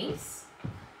oxide inks.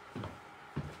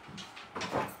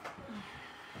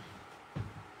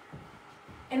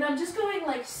 And I'm just going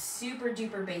like super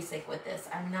duper basic with this.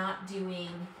 I'm not doing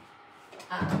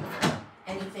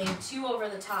anything too over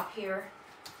the top here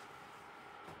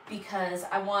because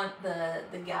I want the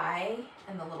guy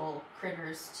and the little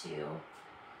critters to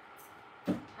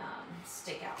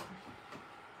stick out.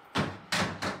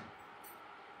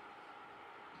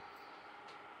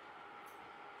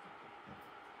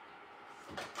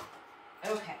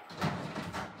 Okay.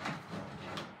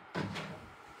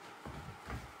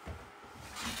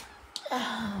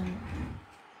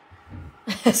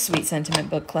 Sweet Sentiment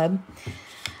Book Club.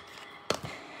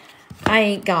 I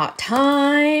ain't got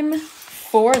time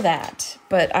for that.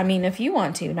 But, I mean, if you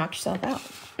want to, knock yourself out.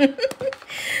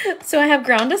 So I have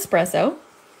ground espresso.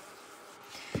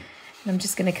 And I'm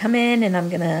just going to come in and I'm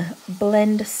going to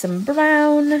blend some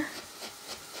brown.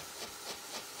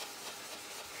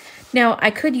 Now,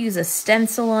 I could use a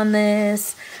stencil on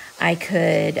this. I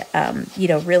could, you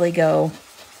know, really go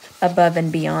above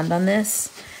and beyond on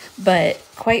this. But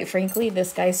quite frankly,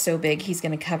 this guy's so big, he's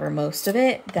going to cover most of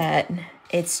it, that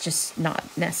it's just not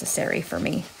necessary for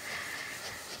me.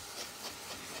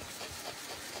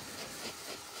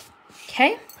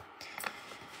 Okay.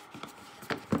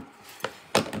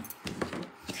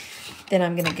 Then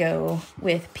I'm going to go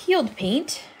with peeled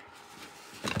paint.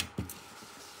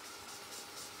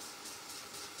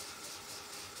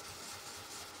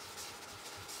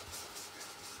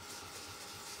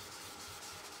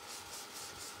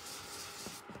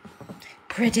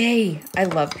 Pretty. I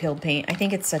love peeled paint. I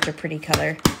think it's such a pretty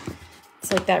color.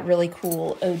 It's like that really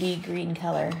cool OD green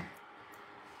color.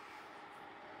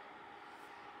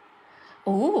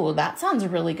 Ooh, that sounds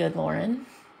really good, Lauren.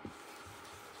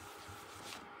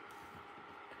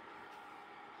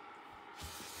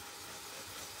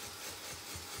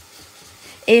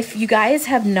 If you guys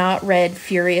have not read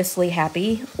Furiously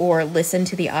Happy or listened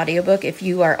to the audiobook, if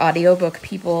you are audiobook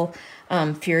people,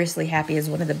 Furiously Happy is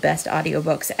one of the best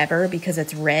audiobooks ever because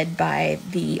it's read by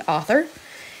the author.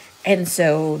 And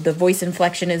so the voice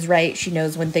inflection is right. She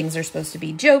knows when things are supposed to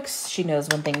be jokes. She knows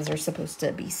when things are supposed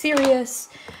to be serious,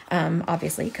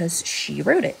 obviously, because she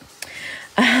wrote it.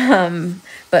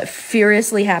 But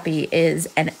Furiously Happy is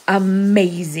an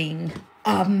amazing,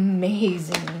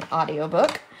 amazing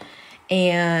audiobook.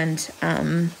 And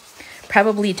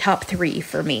probably top 3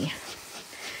 for me.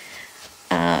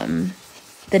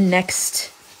 The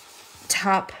next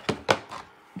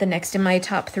in my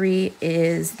top 3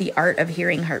 is The Art of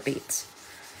Hearing Heartbeats.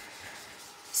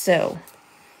 So,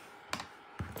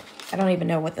 I don't even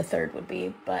know what the third would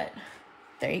be, but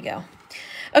there you go.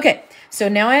 Okay, so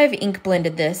now I have ink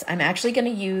blended this. I'm actually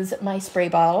going to use my spray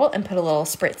bottle and put a little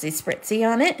spritzy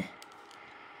on it.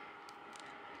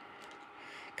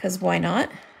 Because why not?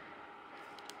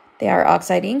 They are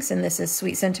oxide inks, and this is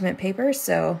Sweet Sentiment paper,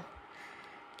 so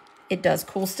it does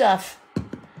cool stuff.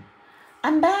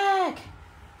 I'm back!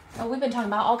 Oh, we've been talking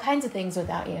about all kinds of things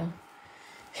without you.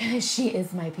 She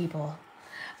is my people.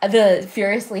 The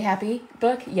Furiously Happy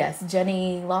book, yes,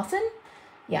 Jenny Lawson.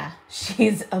 Yeah,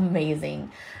 she's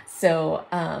amazing. So,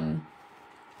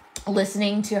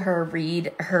 listening to her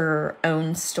read her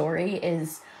own story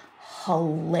is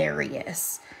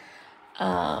hilarious.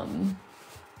 The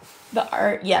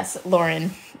art, yes,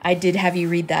 Lauren, I did have you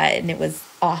read that, and it was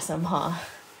awesome, huh?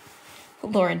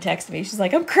 Lauren texted me. She's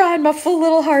like, I'm crying my full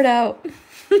little heart out.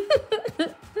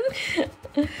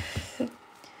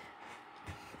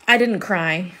 I didn't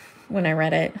cry when I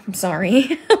read it. I'm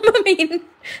sorry. I mean,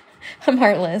 I'm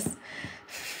heartless.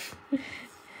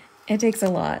 It takes a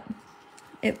lot.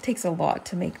 It takes a lot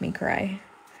to make me cry.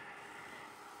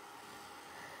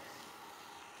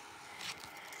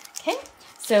 Okay,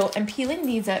 so I'm peeling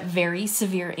these at very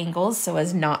severe angles so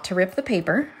as not to rip the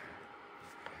paper.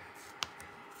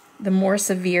 The more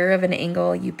severe of an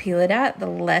angle you peel it at, the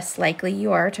less likely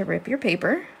you are to rip your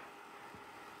paper.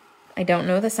 I don't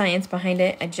know the science behind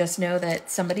it. I just know that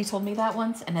somebody told me that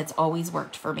once, and it's always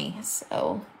worked for me.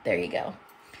 So there you go.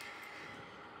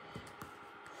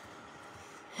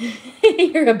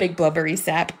 You're a big blubbery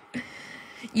sap.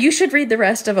 You should read the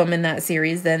rest of them in that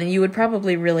series then, and you would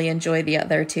probably really enjoy the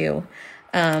other two.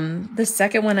 The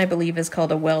second one, I believe, is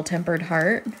called A Well-Tempered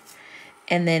Heart.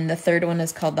 And then the third one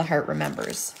is called The Heart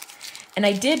Remembers. And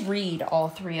I did read all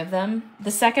 3 of them.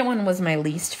 The second one was my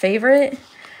least favorite.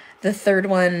 The third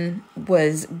one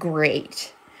was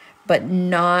great, but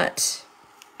not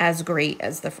as great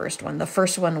as the first one. The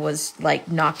first one was like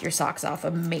knock your socks off.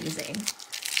 Amazing.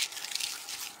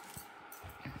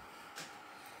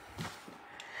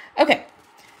 Okay,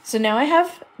 so now I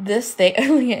have this thing.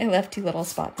 I left 2 little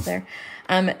spots there.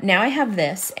 Now I have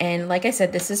this, and like I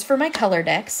said, this is for my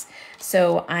ColorDex.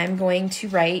 So I'm going to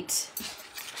write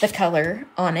the color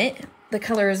on it the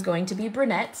color is going to be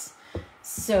Brunette.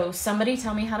 So somebody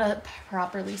tell me how to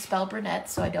properly spell Brunette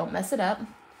so I don't mess it up.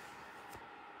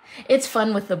 It's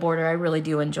fun with the border. I really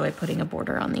do enjoy putting a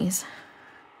border on these.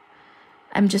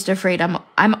 I'm just afraid,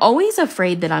 I'm always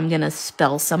afraid that I'm going to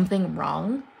spell something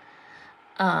wrong.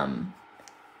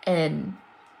 And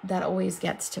that always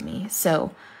gets to me.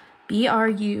 So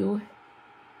Brunettete.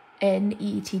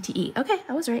 Okay,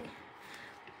 I was right.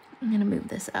 I'm going to move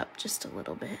this up just a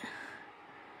little bit.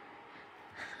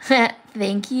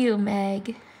 Thank you,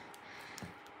 Meg.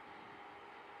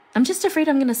 I'm just afraid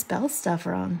I'm going to spell stuff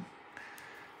wrong.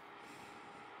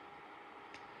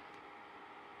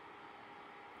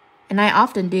 And I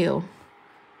often do.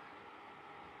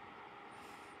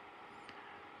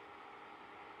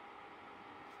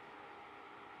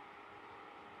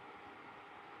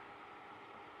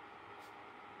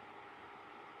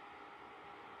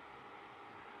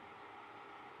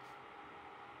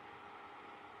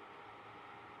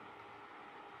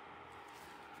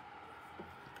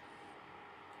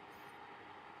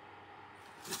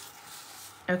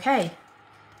 Okay,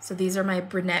 so these are my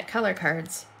Brunette color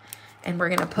cards, and we're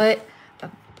gonna put a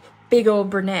big old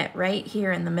Brunette right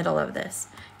here in the middle of this.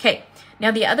 Okay,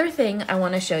 now the other thing I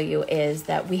wanna show you is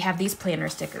that we have these planner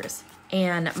stickers,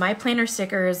 and my planner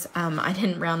stickers, I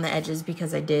didn't round the edges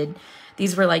because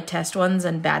these were like test ones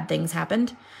and bad things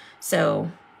happened.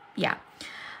 So yeah,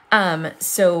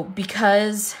 so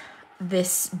because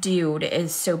this dude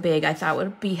is so big, I thought it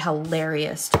would be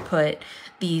hilarious to put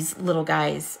these little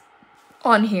guys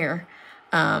on here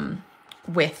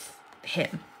with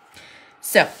him.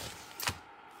 So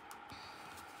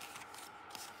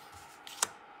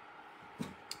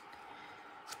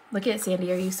look at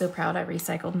Sandy. Are you so proud I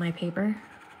recycled my paper?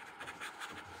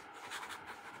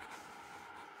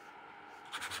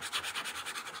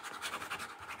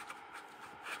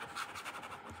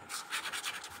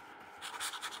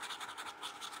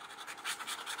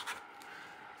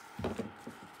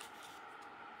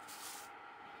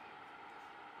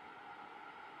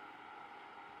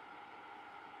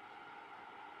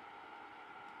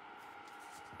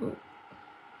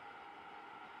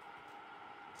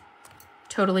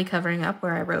 Totally covering up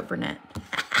where I wrote Brunette.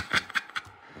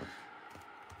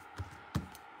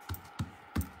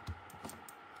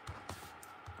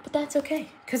 But that's okay,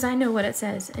 because I know what it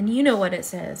says, and you know what it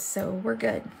says, so we're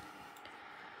good.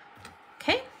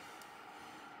 Okay.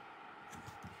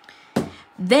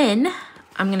 Then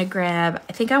I'm going to grab,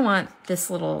 I think I want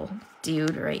this little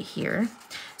dude right here.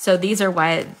 So these are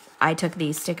why I took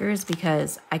these stickers,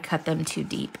 because I cut them too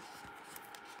deep.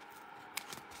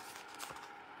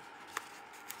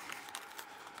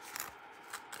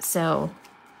 So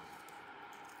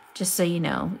just so you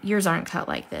know, yours aren't cut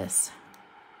like this,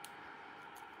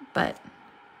 but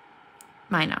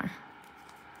mine are.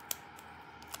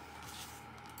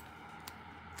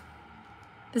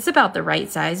 This is about the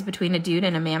right size between a dude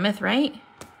and a mammoth, right?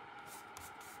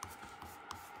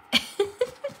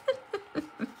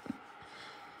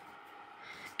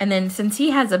 And then since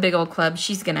he has a big old club,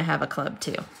 she's gonna have a club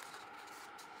too.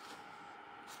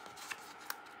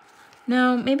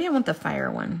 No, maybe I want the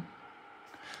fire one.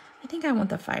 I think I want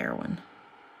the fire one.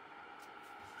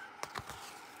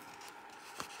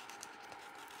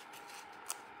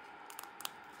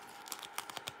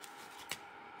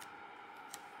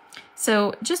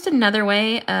 So just another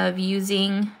way of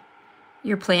using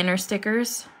your planner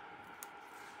stickers.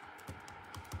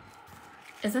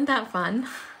 Isn't that fun?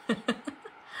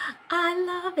 I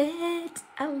love it.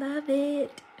 I love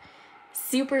it.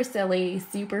 Super silly,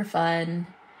 super fun.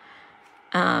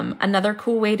 Another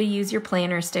cool way to use your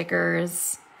planner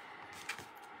stickers,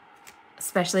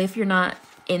 especially if you're not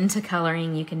into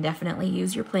coloring, you can definitely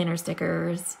use your planner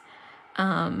stickers.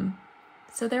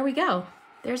 So there we go.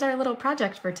 There's our little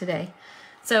project for today.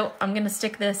 So I'm going to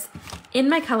stick this in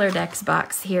my ColorDex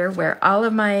box here where all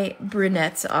of my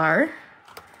brunettes are.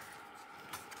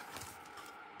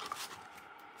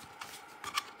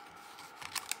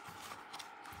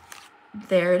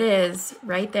 There it is,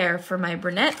 right there for my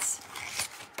brunettes.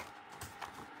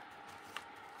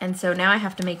 And so now I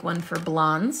have to make one for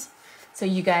blondes. So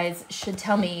you guys should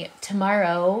tell me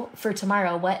tomorrow,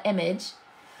 what image.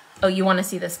 Oh, you want to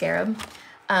see the scarab?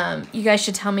 You guys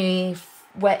should tell me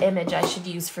what image I should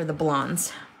use for the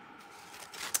blondes.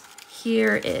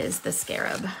 Here is the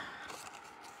scarab.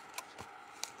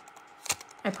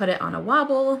 I put it on a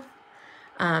wobble.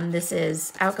 This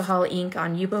is alcohol ink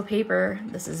on Yupo paper.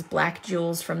 This is Black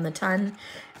Jewels from the Ton.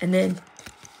 And then,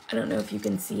 I don't know if you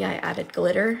can see, I added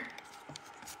glitter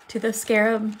to the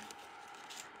scarab.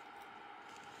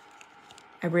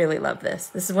 I really love this.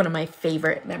 This is one of my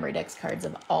favorite Memory Dex cards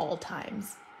of all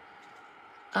times.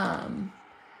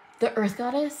 The Earth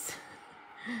Goddess.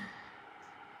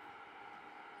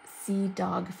 See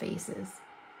dog faces.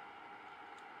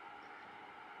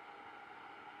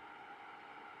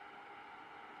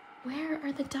 Where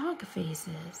are the dog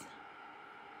faces?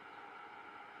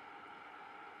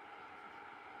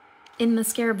 In the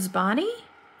scarab's body?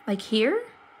 Like here?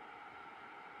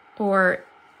 Or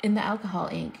in the alcohol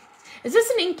ink? Is this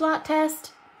an ink blot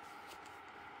test?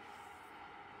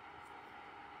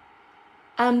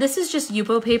 This is just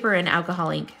Yupo paper and alcohol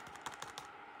ink.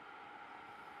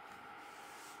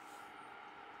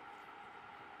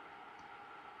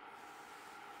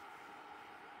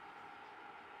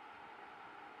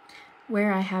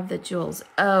 Where I have the jewels.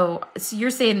 Oh, so you're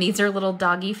saying these are little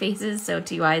doggy faces? So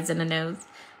 2 eyes and a nose,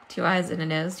 2 eyes and a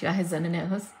nose, 2 eyes and a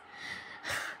nose.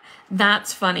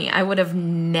 That's funny. I would have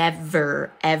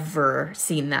never, ever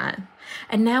seen that.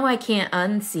 And now I can't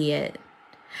unsee it.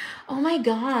 Oh my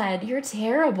God, you're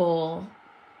terrible.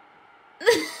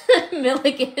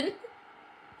 Milligan.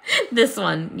 This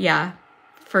one, yeah,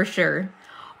 for sure.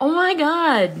 Oh my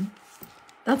God.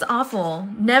 That's awful.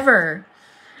 Never.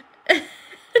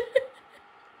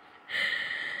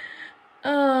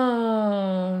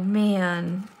 Oh,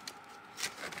 man.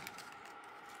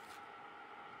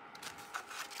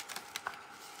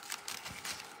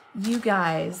 You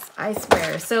guys, I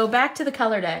swear. So back to the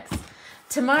ColorDex.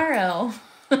 Tomorrow,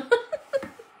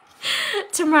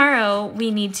 tomorrow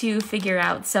we need to figure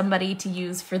out somebody to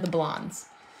use for the blondes.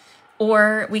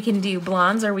 Or we can do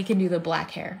blondes or we can do the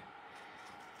black hair.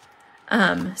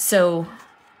 So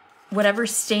whatever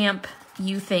stamp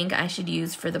you think I should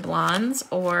use for the blondes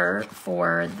or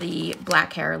for the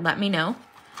black hair, let me know.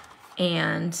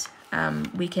 And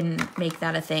we can make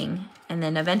that a thing. And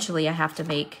then eventually I have to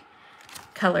make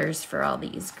colors for all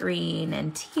these, green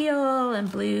and teal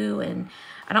and blue, and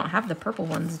I don't have the purple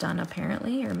ones done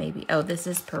apparently, or maybe, oh, this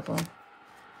is purple.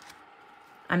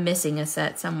 I'm missing a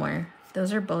set somewhere.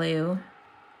 Those are blue.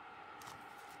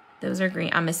 Those are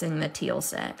green. I'm missing the teal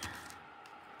set.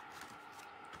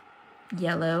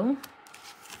 Yellow,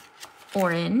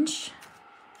 orange,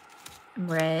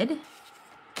 red,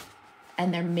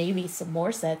 and there may be some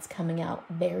more sets coming out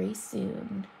very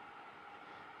soon.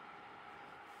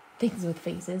 Things with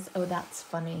faces. Oh, that's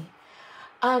funny.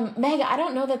 Meg, I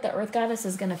don't know that the Earth Goddess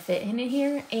is going to fit in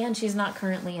here, and she's not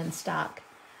currently in stock.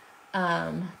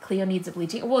 Cleo needs a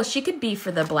bleaching. Well, she could be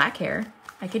for the black hair.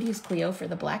 I could use Cleo for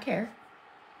the black hair.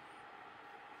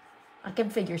 I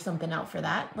can figure something out for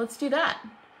that. Let's do that.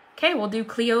 Okay, we'll do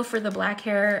Cleo for the black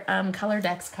hair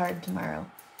ColorDex card tomorrow.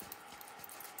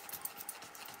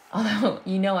 Although,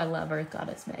 you know I love Earth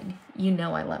Goddess, Meg. You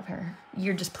know I love her.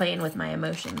 You're just playing with my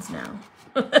emotions now.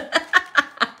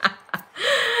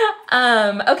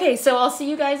 Okay, so I'll see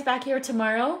you guys back here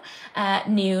tomorrow at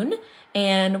noon,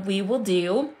 and we will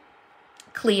do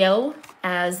Cleo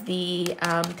as the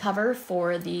cover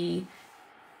for the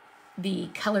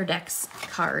ColorDex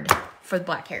card for the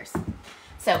black hairs.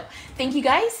 So thank you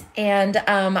guys, and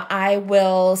I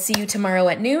will see you tomorrow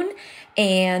at noon,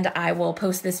 and I will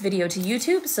post this video to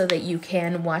YouTube so that you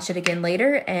can watch it again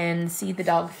later and see the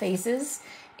dog faces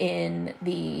in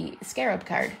the scarab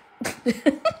card.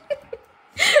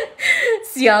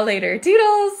 See y'all later.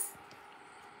 Toodles!